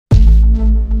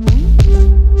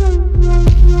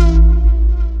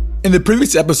In the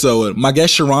previous episode, my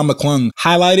guest Sharon McClung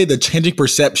highlighted the changing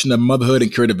perception of motherhood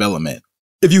and career development.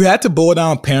 If you had to boil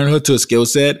down parenthood to a skill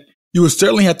set, you would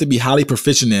certainly have to be highly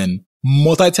proficient in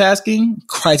multitasking,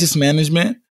 crisis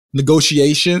management,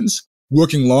 negotiations,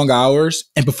 working long hours,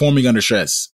 and performing under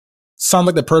stress. Sounds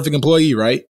like the perfect employee,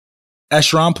 right? As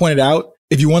Sharon pointed out,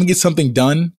 if you want to get something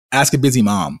done, ask a busy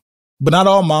mom. But not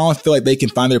all moms feel like they can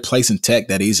find their place in tech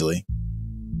that easily.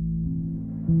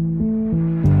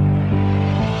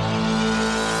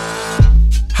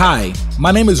 Hi,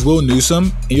 my name is Will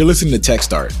Newsom, and you're listening to Tech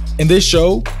Start. In this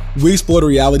show, we explore the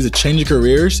realities of changing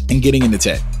careers and getting into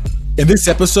tech. In this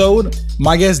episode,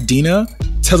 my guest Dina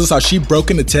tells us how she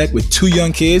broke into tech with 2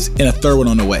 young kids and a 3rd one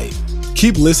on the way.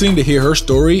 Keep listening to hear her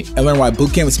story and learn why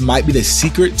bootcamps might be the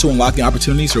secret to unlocking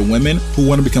opportunities for women who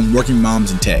want to become working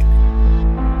moms in tech.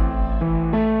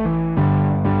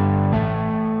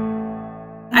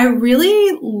 I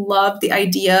really love the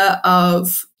idea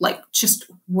of just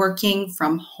working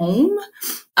from home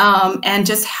and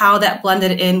just how that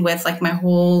blended in with my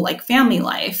whole family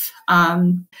life.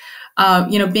 Being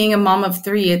a mom of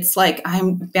 3, it's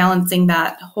I'm balancing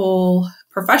that whole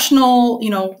professional,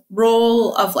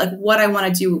 role of what I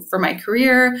want to do for my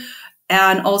career,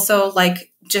 and also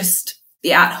just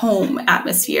the at-home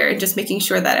atmosphere, and just making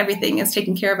sure that everything is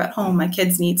taken care of at home. My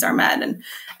kids' needs are met and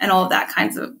all of that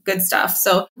kinds of good stuff.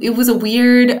 So it was a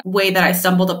weird way that I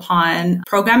stumbled upon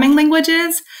programming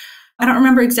languages. I don't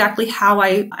remember exactly how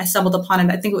I stumbled upon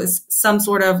it. I think it was some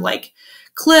sort of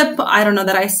clip, I don't know,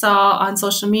 that I saw on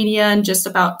social media and just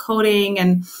about coding.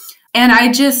 And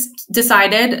I just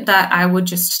decided that I would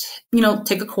just,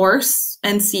 take a course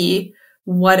and see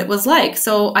what it was like.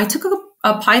 So I took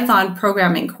a Python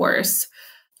programming course,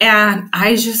 and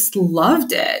I just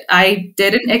loved it. I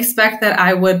didn't expect that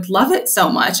I would love it so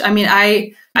much. I mean,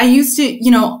 I used to,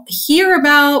 hear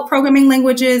about programming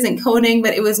languages and coding,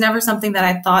 but it was never something that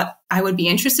I thought I would be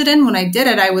interested in. When I did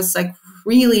it, I was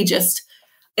really just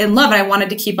in love. And I wanted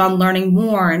to keep on learning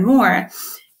more and more.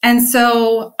 And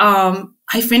so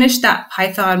I finished that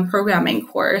Python programming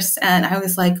course, and I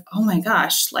was like, oh my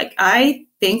gosh, I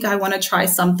think I want to try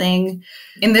something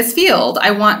in this field. I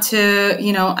want to,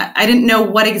 I didn't know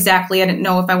what exactly. I didn't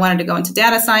know if I wanted to go into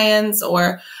data science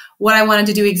or what I wanted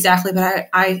to do exactly, but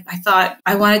I thought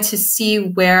I wanted to see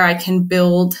where I can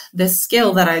build this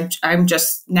skill that I'm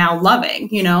just now loving,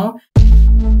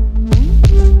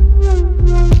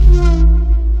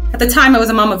 At the time, I was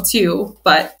a mom of 2,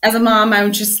 but as a mom,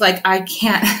 I'm just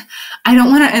I don't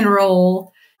want to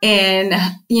enroll in,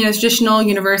 traditional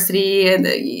university, and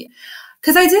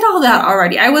because I did all that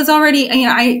already. I was already,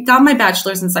 I got my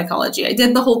bachelor's in psychology. I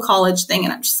did the whole college thing,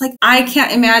 and I'm just I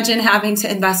can't imagine having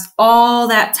to invest all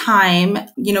that time,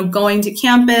 going to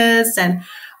campus and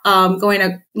going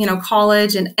to,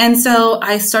 college. And so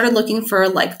I started looking for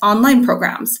online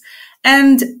programs,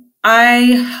 and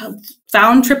I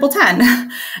found TripleTen.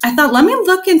 I thought, let me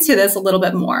look into this a little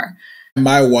bit more.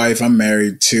 My wife, I'm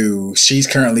married to, she's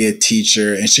currently a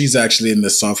teacher, and she's actually in the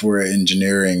software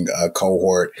engineering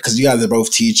cohort. Because you guys are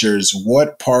both teachers,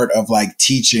 what part of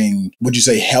teaching would you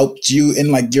say helped you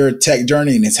in your tech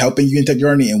journey, and it's helping you in tech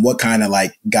journey, and what kind of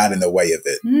got in the way of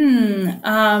it?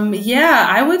 Yeah,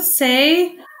 I would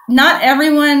say not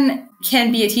everyone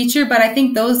can be a teacher, but I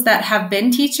think those that have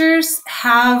been teachers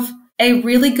have a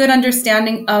really good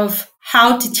understanding of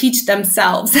how to teach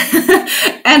themselves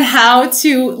and how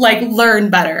to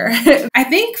learn better.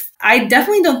 I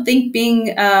definitely don't think being,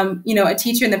 a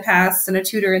teacher in the past and a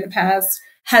tutor in the past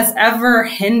has ever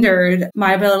hindered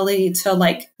my ability to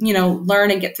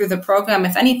learn and get through the program.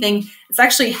 If anything, it's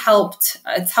actually helped.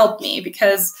 It's helped me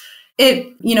because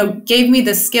it, gave me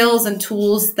the skills and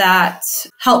tools that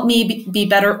help me be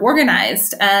better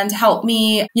organized and help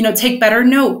me, take better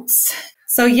notes.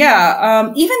 So yeah,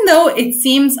 even though it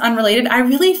seems unrelated, I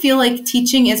really feel like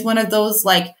teaching is one of those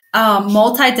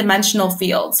multi-dimensional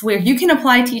fields where you can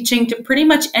apply teaching to pretty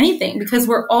much anything, because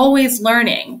we're always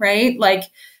learning, right?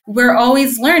 We're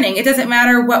always learning. It doesn't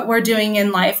matter what we're doing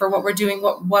in life or what we're doing,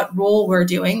 what role we're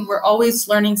doing. We're always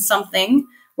learning something.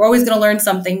 We're always going to learn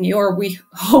something new, or we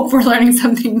hope we're learning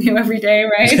something new every day,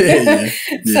 right?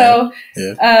 So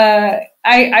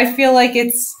I feel like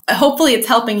hopefully it's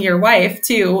helping your wife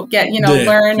to get,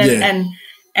 learn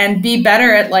and be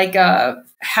better at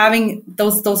having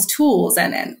those tools.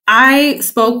 And I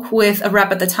spoke with a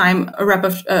rep at the time, a rep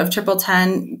of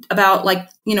TripleTen, about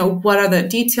what are the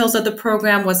details of the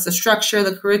program? What's the structure,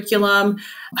 the curriculum?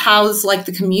 How's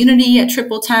the community at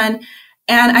TripleTen?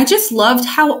 And I just loved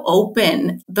how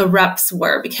open the reps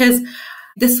were, because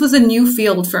this was a new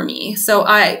field for me. So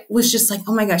I was just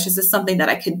oh my gosh, is this something that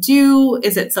I could do?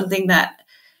 Is it something that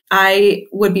I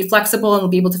would be flexible and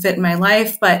would be able to fit in my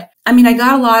life. But I mean, I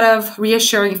got a lot of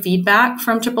reassuring feedback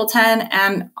from TripleTen.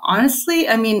 And honestly,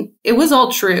 I mean, it was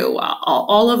all true.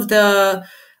 All of the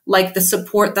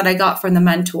support that I got from the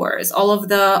mentors, all of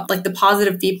the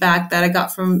positive feedback that I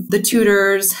got from the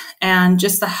tutors, and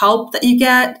just the help that you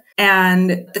get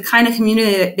and the kind of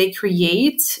community that they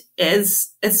create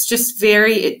it's just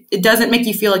it doesn't make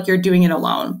you feel like you're doing it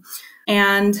alone.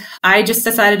 And I just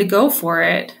decided to go for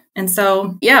it. And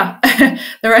so, yeah,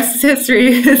 the rest is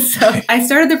history. So I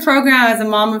started the program as a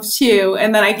mom of 2,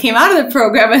 and then I came out of the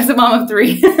program as a mom of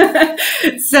 3. Yeah,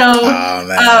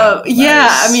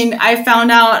 I mean, I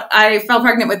found out I fell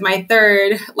pregnant with my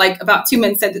 3rd, like about 2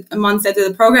 months into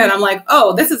the program. And I'm like,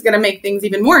 oh, this is going to make things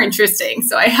even more interesting.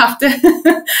 So I have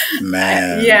to,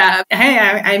 man. Yeah. Hey,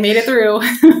 I made it through.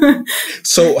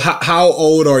 So how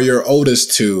old are your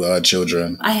oldest 2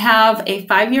 children? I have a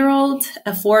 5-year-old,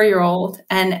 a 4-year-old,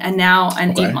 and now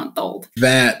an 8-month-old.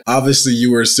 That obviously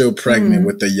you were still pregnant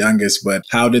with the youngest, but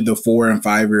how did the 4 and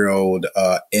 5-year-old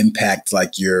impact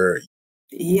like your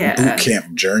boot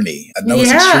camp journey? I know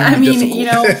it's extremely difficult. You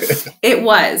know, it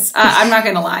was. I'm not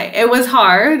going to lie. It was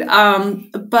hard.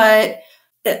 But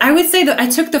I would say that I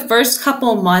took the first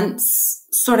couple months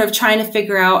sort of trying to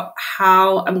figure out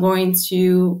how I'm going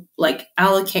to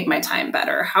allocate my time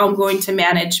better, how I'm going to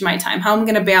manage my time, how I'm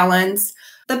going to balance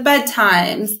the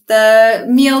bedtimes, the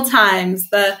meal times,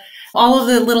 all of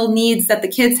the little needs that the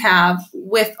kids have,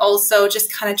 with also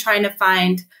just kind of trying to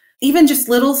find even just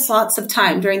little slots of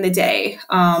time during the day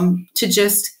to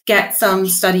just get some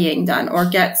studying done or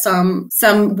get some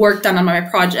work done on my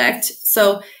project.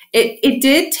 So it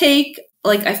did take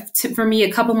for me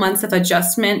a couple months of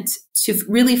adjustment to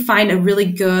really find a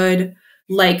really good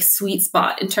sweet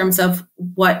spot in terms of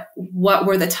what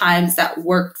were the times that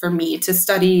worked for me to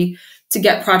study, to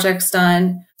get projects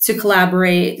done, to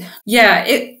collaborate. Yeah,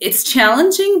 it's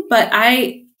challenging, but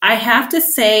I have to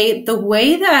say the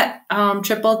way that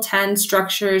TripleTen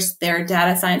structures their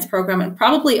data science program, and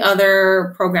probably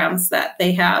other programs that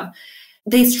they have,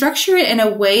 they structure it in a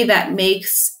way that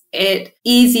makes it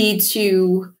easy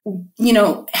to,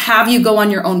 have you go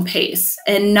on your own pace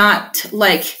and not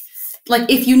like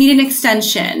if you need an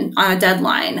extension on a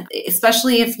deadline,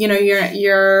 especially if,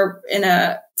 you're in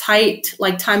a tight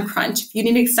time crunch, if you need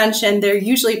an extension, they're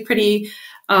usually pretty,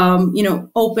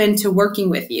 open to working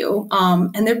with you.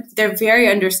 And they're very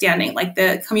understanding.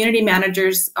 The community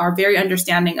managers are very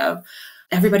understanding of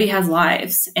everybody has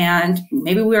lives, and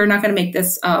maybe we're not going to make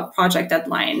this project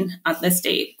deadline at this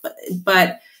date,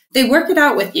 but they work it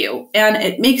out with you, and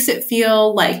it makes it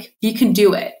feel like you can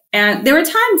do it. And there were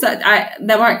times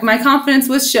that my confidence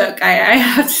was shook, I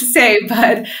have to say,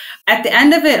 but at the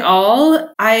end of it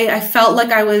all, I felt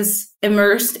like I was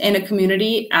immersed in a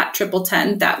community at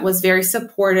TripleTen that was very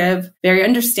supportive, very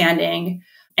understanding.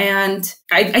 And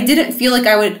I didn't feel like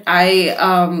I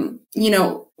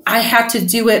had to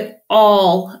do it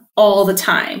all the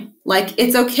time.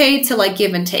 It's okay to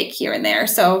give and take here and there.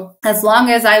 So as long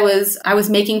as I was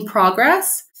making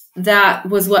progress, that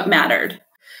was what mattered.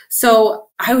 So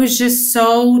I was just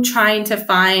so trying to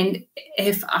find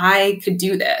if I could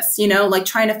do this,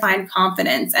 trying to find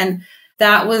confidence. And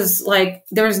that was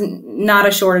there was not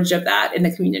a shortage of that in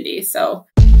the community. So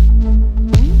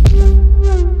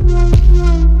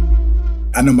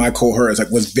I know my cohort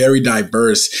was very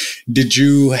diverse. Did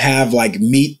you have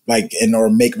meet or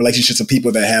make relationships with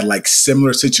people that had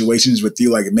similar situations with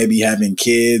you, maybe having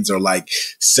kids or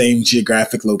same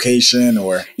geographic location?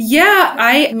 Or yeah,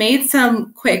 I made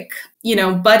some quick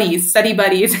buddies, study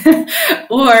buddies,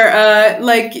 or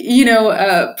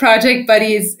project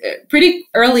buddies pretty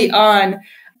early on.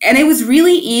 And it was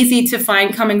really easy to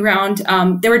find common ground.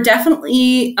 There were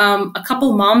definitely a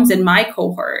couple moms in my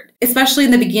cohort, especially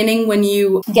in the beginning when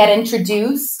you get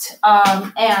introduced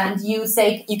and you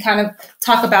kind of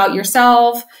talk about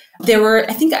yourself.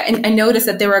 I noticed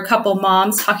that there were a couple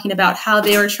moms talking about how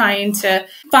they were trying to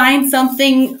find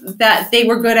something that they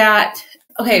were good at.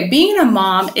 Okay, being a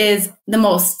mom is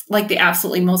the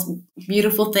absolutely most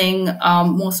beautiful thing,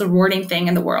 most rewarding thing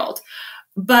in the world.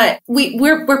 But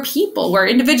we're people, we're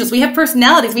individuals, we have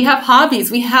personalities, we have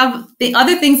hobbies, we have the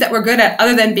other things that we're good at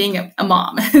other than being a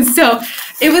mom. So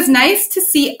it was nice to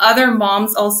see other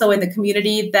moms also in the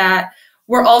community that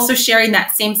were also sharing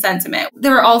that same sentiment.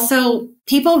 There were also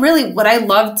people, really what I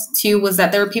loved too was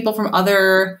that there were people from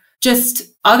other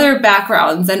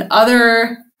backgrounds and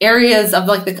other areas of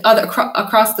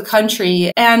across the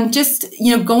country, and just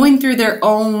going through their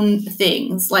own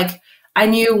things. I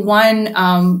knew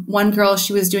one girl,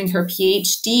 she was doing her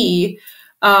PhD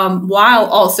while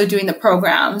also doing the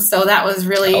program. So that was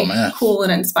really cool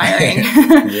and inspiring.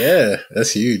 Yeah,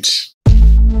 that's huge.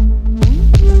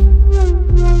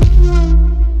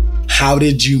 How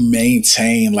did you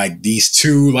maintain like these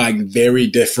two like very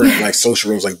different like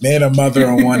social roles, like being a mother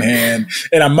on one hand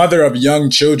and a mother of young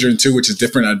children too, which is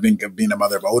different, I think, of being a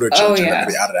mother of older children that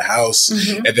are out of the house,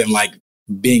 and then like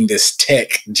being this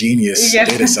tech genius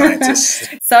data scientist.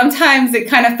 Sometimes it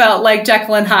kind of felt like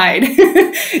Jekyll and Hyde,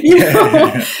 you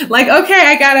know, like, okay,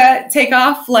 I gotta take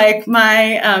off like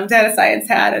my data science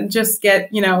hat and just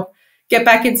get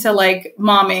back into like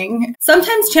momming.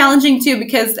 Sometimes challenging too,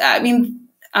 because I mean,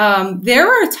 there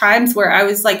were times where I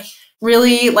was like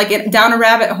really like down a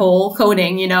rabbit hole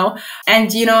coding, you know, and,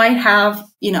 I'd have,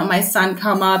 my son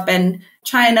come up and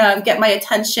trying to get my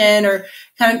attention or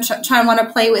kind of try and want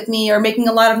to play with me or making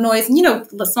a lot of noise. And,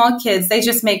 the small kids, they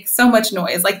just make so much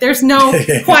noise. Like there's no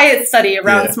quiet study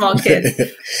around small kids.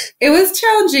 It was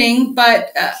challenging,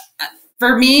 but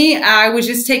for me, I would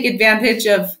just take advantage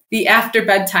of the after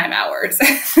bedtime hours.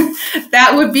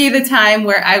 That would be the time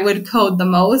where I would code the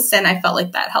most. And I felt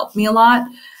like that helped me a lot.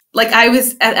 Like I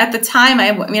was at the time,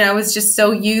 I was just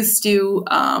so used to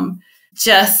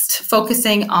just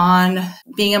focusing on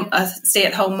being a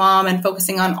stay-at-home mom and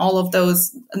focusing on all of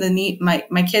those,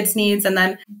 my kids' needs. And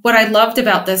then what I loved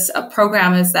about this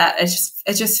program is that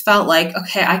it just felt like,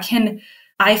 okay,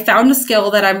 I found a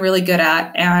skill that I'm really good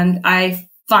at, and I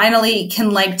finally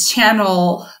can like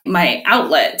channel my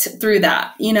outlet through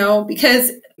that,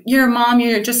 because you're a mom,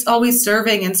 you're just always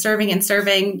serving and serving and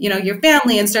serving, your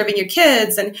family and serving your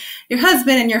kids and your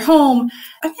husband and your home.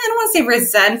 I mean, I don't want to say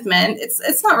resentment.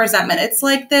 It's not resentment. It's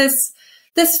like this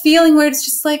feeling where it's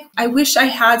just like, I wish I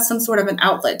had some sort of an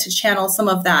outlet to channel some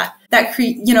of that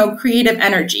creative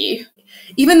energy.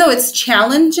 Even though it's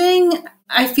challenging,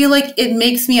 I feel like it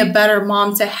makes me a better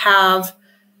mom to have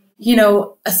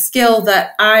a skill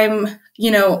that I'm,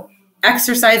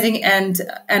 exercising and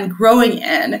growing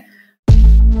in.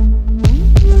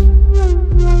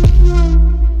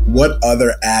 What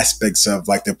other aspects of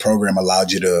like the program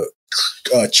allowed you to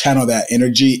channel that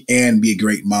energy and be a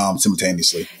great mom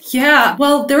simultaneously? Yeah,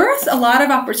 well, there was a lot of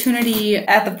opportunity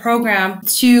at the program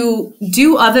to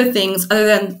do other things other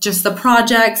than just the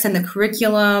projects and the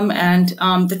curriculum and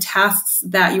the tasks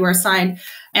that you are assigned.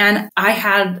 And I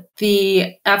had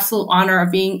the absolute honor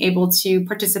of being able to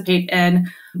participate in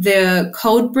the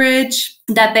code bridge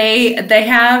that they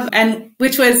have, and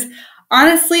which was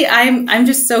honestly, I'm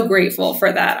just so grateful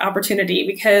for that opportunity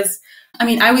because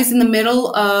I was in the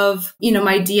middle of,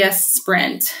 my DS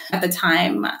sprint at the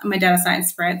time, my data science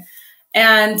sprint.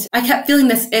 And I kept feeling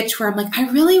this itch where I'm like, I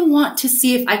really want to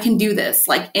see if I can do this,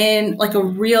 like in like a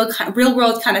real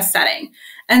world kind of setting.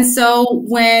 And so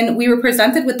when we were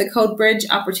presented with the Code Bridge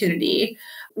opportunity,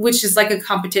 which is like a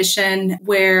competition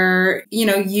where,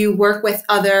 you work with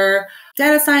other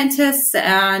data scientists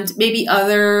and maybe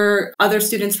other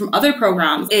students from other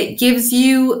programs, it gives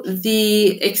you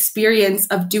the experience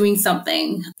of doing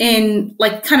something in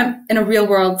like kind of in a real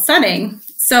world setting.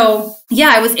 So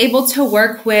yeah, I was able to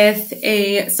work with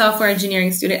a software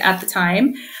engineering student at the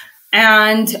time.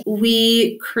 And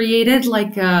we created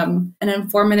like an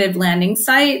informative landing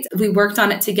site. We worked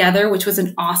on it together, which was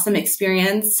an awesome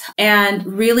experience and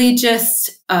really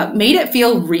just made it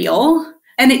feel real.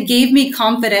 And it gave me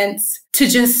confidence to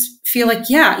just feel like,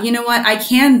 yeah, you know what, I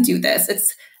can do this.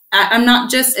 It's not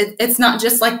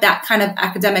just like that kind of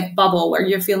academic bubble where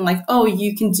you're feeling like, oh,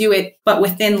 you can do it, but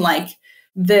within like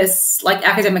this like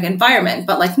academic environment.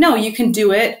 But like, no, you can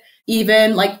do it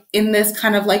even like in this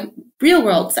kind of like real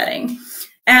world setting.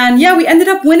 And yeah, we ended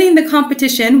up winning the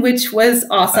competition, which was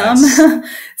awesome. Nice.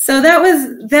 So that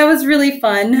was really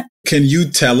fun. Can you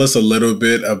tell us a little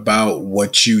bit about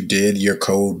what you did your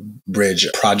Code Bridge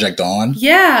project on?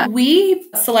 Yeah, we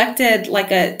selected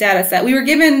like a data set. We were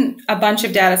given a bunch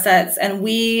of data sets, and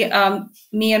me and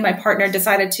my partner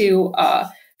decided to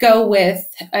go with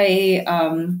a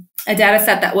data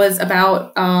set that was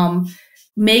about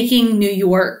making New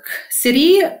York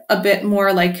City a bit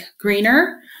more like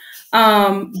greener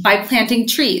by planting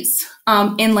trees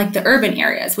in like the urban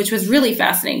areas, which was really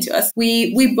fascinating to us.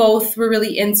 We both were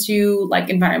really into like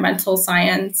environmental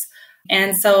science.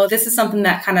 And so this is something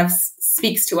that kind of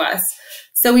speaks to us.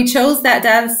 So we chose that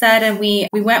data set and we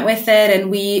went with it,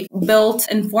 and we built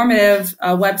an informative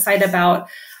website about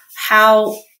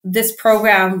how this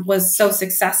program was so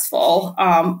successful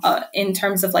in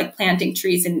terms of like planting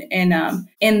trees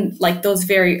in like those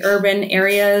very urban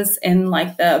areas in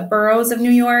like the boroughs of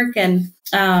New York. And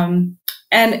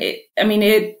And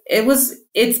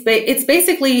it's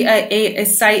basically a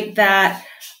site that,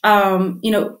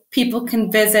 people can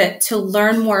visit to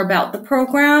learn more about the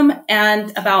program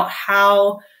and about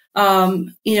how,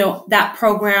 that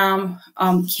program,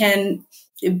 can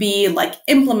be like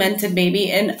implemented maybe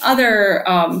in other,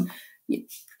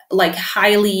 like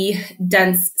highly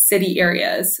dense city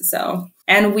areas. So,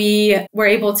 and we were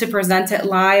able to present it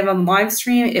live on live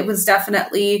stream. It was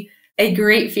definitely a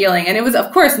great feeling. And it was,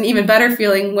 of course, an even better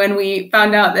feeling when we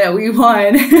found out that we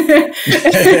won.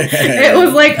 It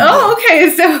was like, oh, okay.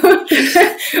 So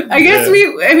I guess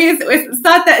it's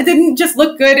not that it didn't just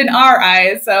look good in our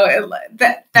eyes. So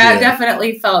that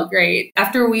definitely felt great.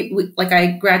 After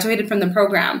I graduated from the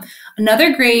program,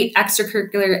 another great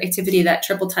extracurricular activity that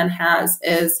TripleTen has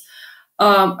is,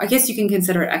 I guess you can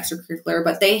consider it extracurricular,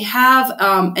 but they have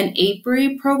an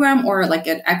apiary program or like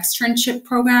an externship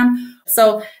program.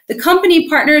 So the company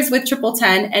partners with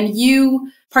TripleTen and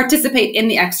you participate in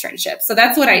the externship. So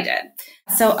that's what I did.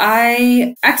 So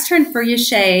I externed for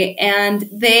Yeshe, and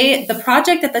the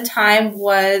project at the time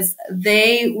was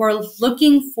they were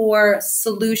looking for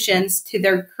solutions to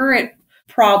their current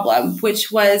problem,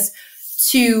 which was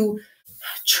to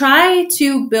try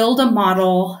to build a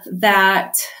model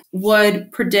that would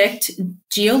predict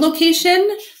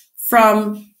geolocation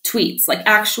from tweets, like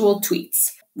actual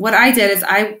tweets. What I did is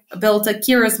I built a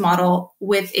Keras model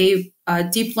with a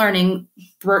deep learning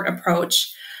BERT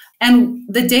approach. And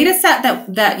the data set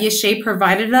that Yeshe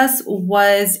provided us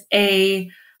was an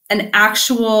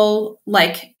actual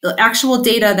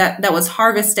data that was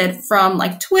harvested from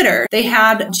like Twitter. They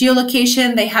had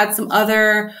geolocation, they had some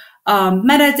other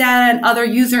metadata and other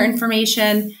user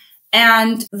information,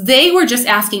 and they were just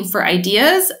asking for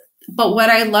ideas. But what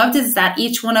I loved is that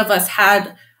each one of us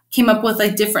came up with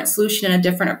a different solution and a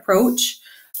different approach.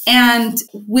 And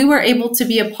we were able to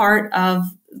be a part of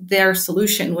their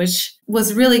solution, which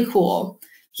was really cool.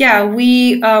 Yeah,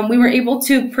 we were able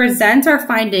to present our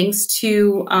findings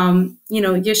to,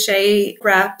 Yeshe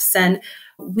reps, and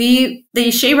the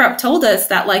Yeshe rep told us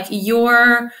that like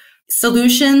your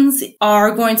solutions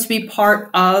are going to be part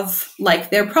of like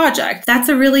their project. That's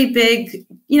a really big,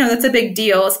 that's a big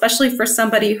deal, especially for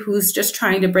somebody who's just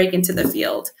trying to break into the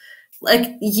field.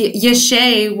 Like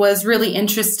Yeshe was really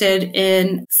interested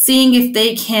in seeing if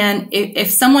they can, if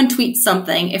someone tweets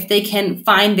something, if they can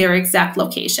find their exact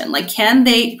location. Like, can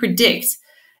they predict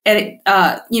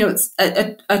a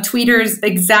tweeter's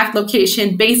exact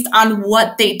location based on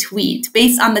what they tweet,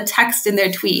 based on the text in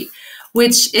their tweet,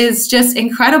 which is just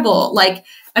incredible. Like,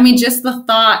 I mean, just the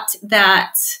thought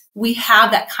that we have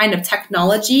that kind of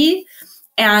technology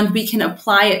and we can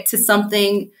apply it to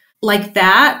something like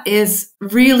that is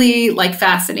really like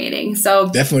fascinating. So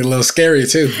definitely a little scary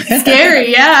too.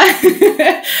 Scary,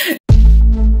 yeah.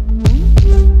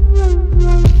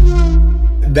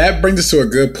 That brings us to a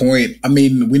good point. I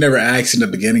mean, we never asked in the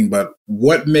beginning, but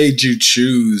what made you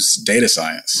choose data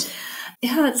science?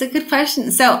 Yeah, that's a good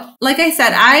question. So like I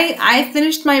said, I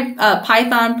finished my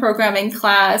Python programming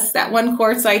class, that one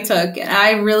course I took, and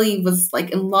I really was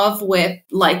like in love with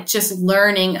like just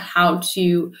learning how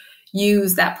to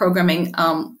use that programming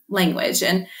language.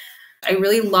 And I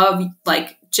really love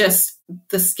like just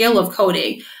the skill of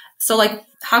coding. So like,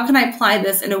 how can I apply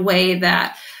this in a way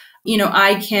that,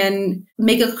 I can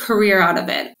make a career out of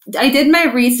it? I did my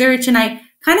research and I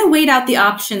kind of weighed out the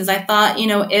options. I thought,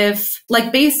 if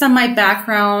like based on my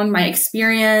background, my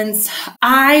experience,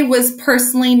 I was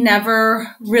personally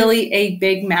never really a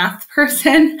big math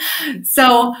person.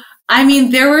 So, I mean,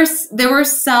 there were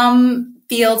some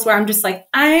fields where I'm just like,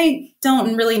 I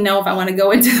don't really know if I want to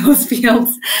go into those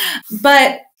fields.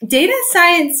 But data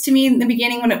science to me in the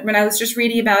beginning, when I was just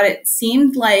reading about it,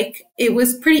 seemed like it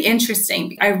was pretty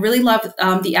interesting. I really loved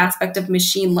the aspect of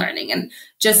machine learning and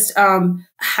just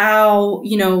how,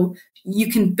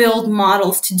 you can build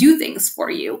models to do things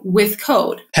for you with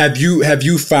code. Have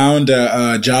you found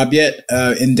a job yet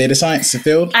in data science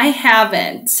field? I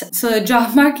haven't. So the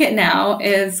job market now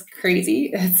is crazy.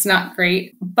 It's not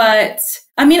great, but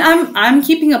I mean, I'm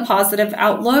keeping a positive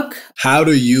outlook. How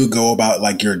do you go about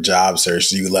like your job search?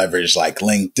 Do you leverage like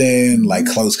LinkedIn, like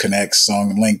close connects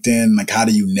on LinkedIn? Like, how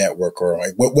do you network, or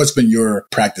like what's been your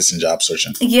practice in job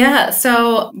searching? Yeah.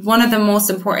 So one of the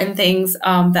most important things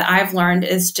that I've learned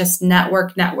is just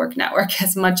network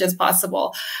as much as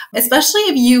possible. Especially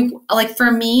if you, like for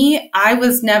me, I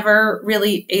was never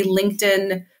really a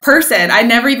LinkedIn person. I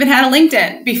never even had a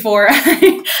LinkedIn before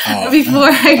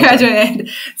I graduated.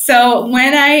 So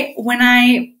when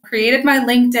I created my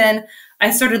LinkedIn,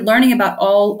 I started learning about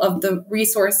all of the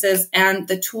resources and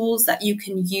the tools that you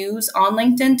can use on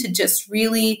LinkedIn to just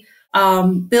really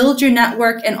build your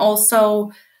network, and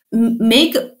also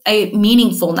make a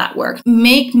meaningful network,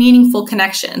 make meaningful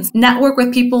connections, network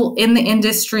with people in the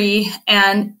industry,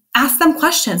 and ask them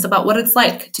questions about what it's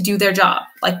like to do their job.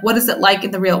 Like, what is it like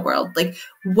in the real world? Like,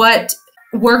 what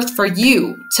worked for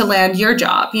you to land your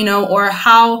job, or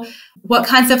what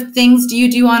kinds of things do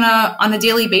you do on a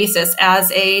daily basis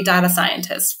as a data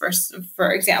scientist,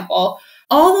 for example?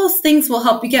 All those things will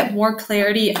help you get more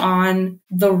clarity on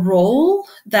the role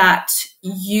that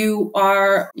you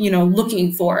are,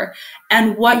 looking for,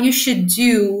 and what you should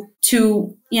do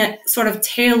to sort of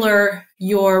tailor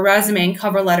your resume and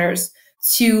cover letters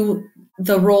to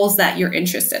the roles that you're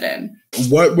interested in.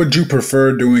 What would you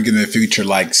prefer doing in the future?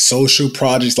 Like social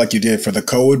projects like you did for the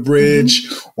Code Bridge,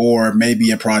 or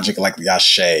maybe a project like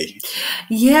Yashe?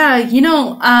 Yeah,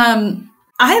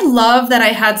 I love that I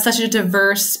had such a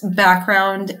diverse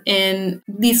background in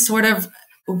these sort of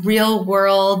real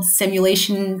world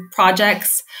simulation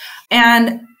projects.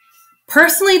 And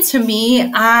personally, to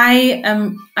me, I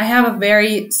have a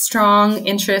very strong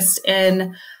interest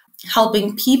in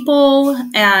helping people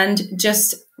and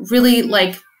just really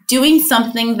like doing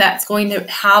something that's going to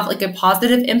have like a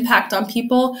positive impact on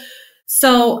people.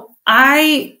 So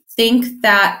I think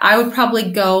that I would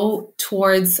probably go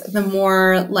towards the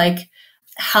more like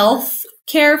health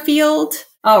care field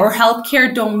or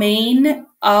healthcare domain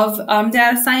of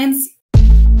data science.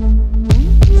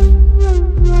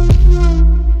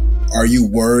 Are you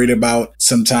worried about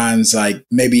sometimes like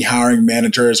maybe hiring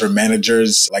managers or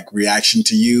managers like reaction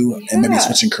to you and maybe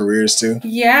switching careers too?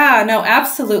 Yeah, no,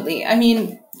 absolutely. I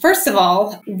mean, first of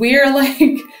all, we're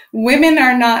like, women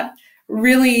are not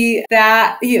really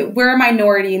that, we're a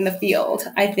minority in the field,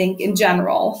 I think, in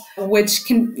general, which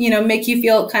can, make me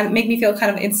feel kind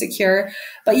of insecure.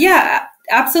 But yeah,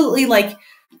 absolutely. Like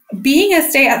being a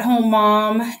stay-at-home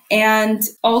mom and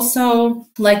also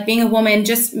like being a woman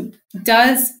just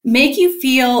does make you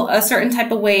feel a certain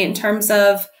type of way in terms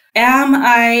of,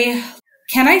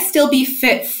 can I still be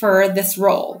fit for this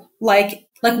role? Like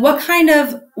what kind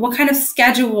of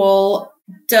schedule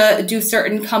do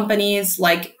certain companies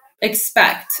like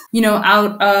expect,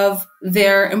 out of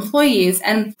their employees?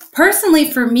 And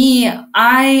personally for me,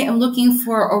 I am looking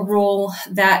for a role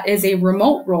that is a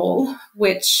remote role,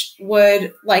 which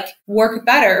would like work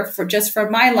better for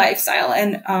my lifestyle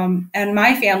and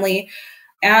my family.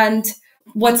 And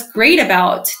what's great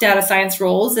about data science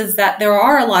roles is that there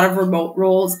are a lot of remote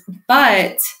roles,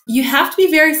 but you have to be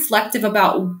very selective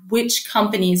about which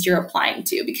companies you're applying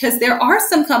to, because there are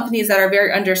some companies that are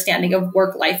very understanding of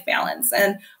work-life balance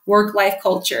and work-life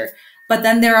culture. But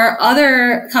then there are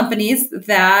other companies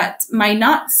that might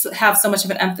not have so much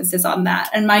of an emphasis on that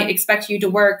and might expect you to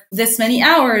work this many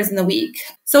hours in the week.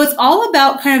 So it's all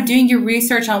about kind of doing your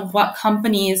research on what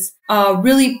companies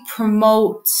really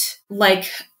promote like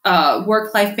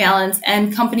work-life balance,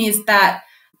 and companies that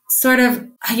sort of,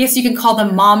 I guess you can call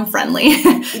them mom-friendly.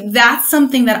 That's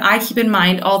something that I keep in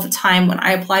mind all the time when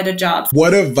I apply to jobs.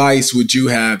 What advice would you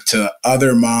have to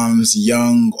other moms,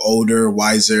 young, older,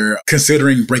 wiser,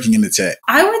 considering breaking into tech?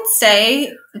 I would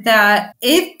say that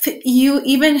if you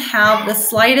even have the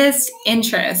slightest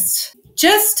interest,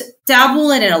 just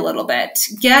dabble in it a little bit.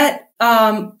 Get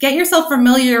yourself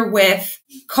familiar with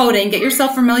coding. Get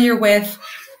yourself familiar with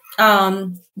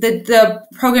the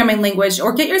programming language,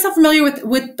 or get yourself familiar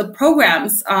with the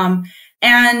programs,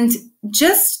 and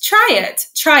just try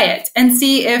it and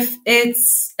see if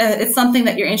it's something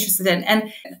that you're interested in.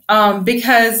 And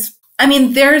because I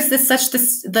mean, there's the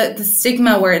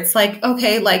stigma where it's like,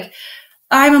 okay, like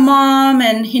I'm a mom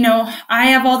and I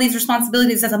have all these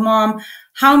responsibilities as a mom.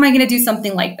 How am I going to do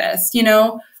something like this?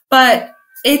 But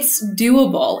it's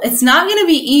doable. It's not going to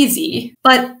be easy,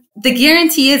 but the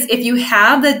guarantee is if you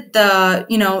have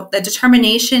the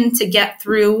determination to get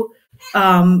through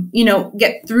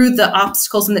the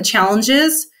obstacles and the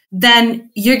challenges,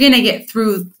 then you're going to get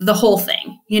through the whole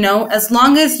thing, as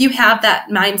long as you have that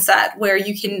mindset where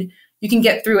you can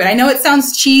get through it. I know it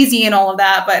sounds cheesy and all of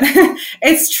that, but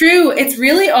it's true. It's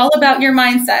really all about your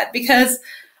mindset, because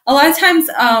a lot of times,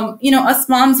 us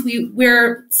moms,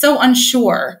 we're so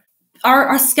unsure.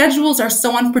 Our schedules are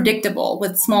so unpredictable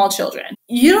with small children.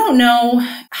 You don't know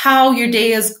how your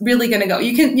day is really going to go.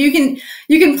 You can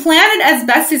plan it as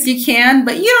best as you can,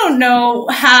 but you don't know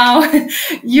how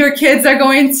your kids are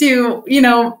going to,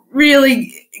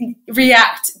 really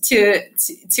react to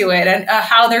it, and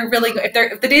how they're really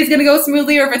if the day's going to go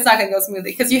smoothly or if it's not going to go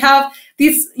smoothly, because you have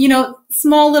these,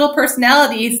 small little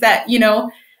personalities that,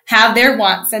 have their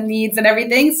wants and needs and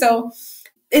everything. So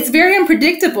it's very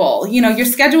unpredictable. Your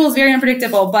schedule is very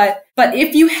unpredictable, but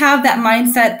if you have that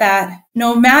mindset that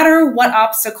no matter what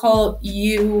obstacle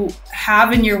you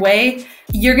have in your way,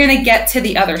 you're going to get to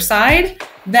the other side,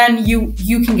 then you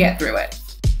can get through it.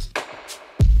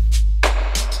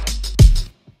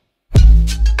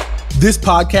 This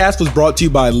podcast was brought to you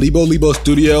by Libo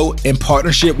Studio in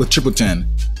partnership with TripleTen.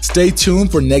 Stay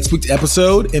tuned for next week's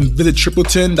episode and visit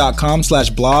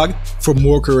TripleTen.com/blog for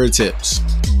more career tips.